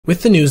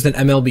With the news that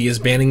MLB is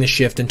banning the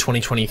shift in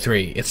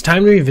 2023, it's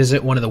time to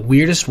revisit one of the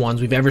weirdest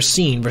ones we've ever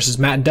seen versus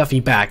Matt Duffy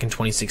back in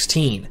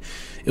 2016.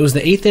 It was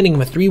the 8th inning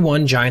of a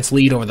 3-1 Giants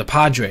lead over the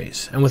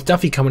Padres, and with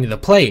Duffy coming to the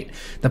plate,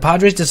 the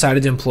Padres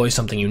decided to employ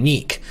something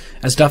unique.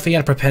 As Duffy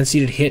had a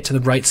propensity to hit to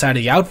the right side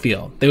of the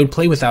outfield, they would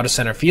play without a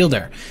center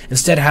fielder,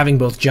 instead having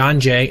both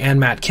John Jay and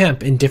Matt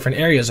Kemp in different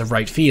areas of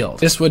right field.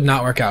 This would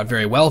not work out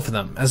very well for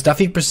them, as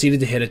Duffy proceeded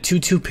to hit a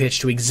 2-2 pitch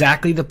to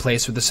exactly the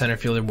place where the center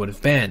fielder would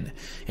have been.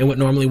 In what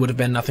normally would have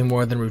been nothing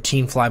more than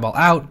routine flyball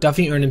out,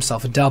 Duffy earned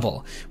himself a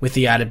double, with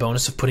the added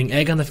bonus of putting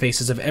egg on the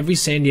faces of every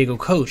San Diego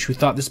coach who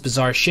thought this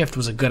bizarre shift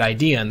was a good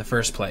idea in the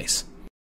first place.